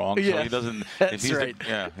better wrong, so he doesn't. That's right.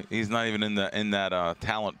 He's not even in that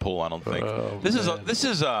talent pool. I don't think.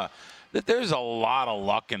 There's a lot of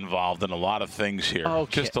luck involved in a lot of things here.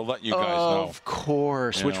 Okay. Just to let you guys know. Of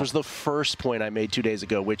course, which was the first point I made 2 days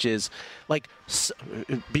ago, which is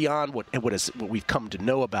beyond what we've come to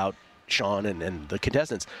know about Sean and the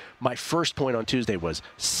contestants. My first point on Tuesday was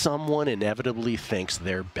someone inevitably thinks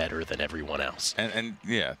they're better than everyone else. And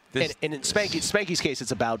in Spanky's case,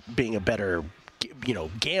 it's about being a better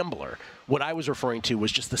gambler. What I was referring to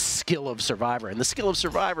was just the skill of Survivor, and the skill of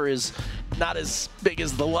Survivor is not as big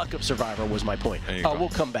as the luck of Survivor was my point. We'll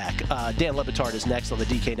come back. Dan Le Batard is next on the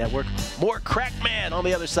DK Network. More Crackman on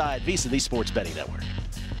the other side. VSiN, the Sports Betting Network.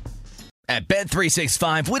 At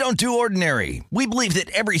Bet365, we don't do ordinary. We believe that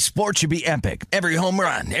every sport should be epic. Every home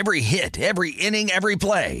run, every hit, every inning, every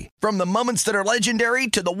play. From the moments that are legendary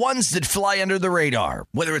to the ones that fly under the radar.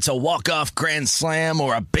 Whether it's a walk-off grand slam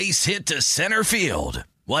or a base hit to center field.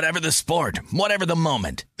 Whatever the sport, whatever the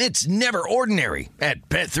moment. It's never ordinary at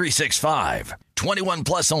Bet365. 21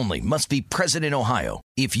 plus only. Must be present in Ohio.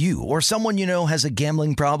 If you or someone you know has a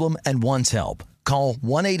gambling problem and wants help, call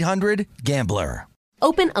 1-800-GAMBLER.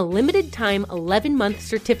 Open a limited-time 11-month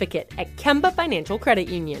certificate at Kemba Financial Credit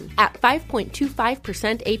Union. At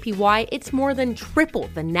 5.25% APY, it's more than triple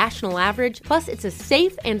the national average, plus it's a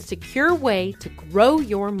safe and secure way to grow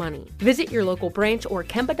your money. Visit your local branch or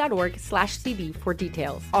kemba.org/cb for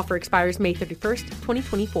details. Offer expires May 31st,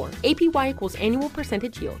 2024. APY equals annual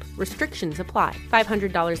percentage yield. Restrictions apply.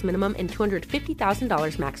 $500 minimum and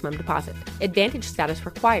 $250,000 maximum deposit. Advantage status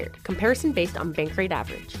required. Comparison based on bank rate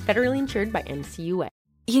average. Federally insured by NCUA.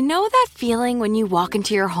 You know that feeling when you walk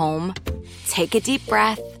into your home, take a deep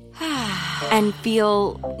breath, and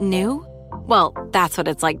feel new? Well, that's what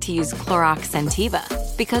it's like to use Clorox Scentiva.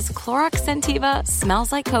 Because Clorox Scentiva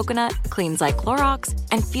smells like coconut, cleans like Clorox,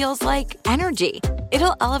 and feels like energy.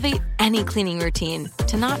 It'll elevate any cleaning routine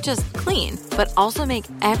to not just clean, but also make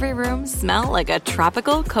every room smell like a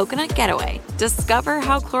tropical coconut getaway. Discover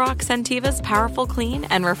how Clorox Scentiva's powerful clean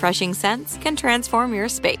and refreshing scents can transform your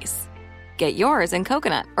space. Get yours in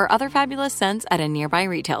coconut or other fabulous scents at a nearby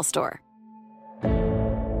retail store.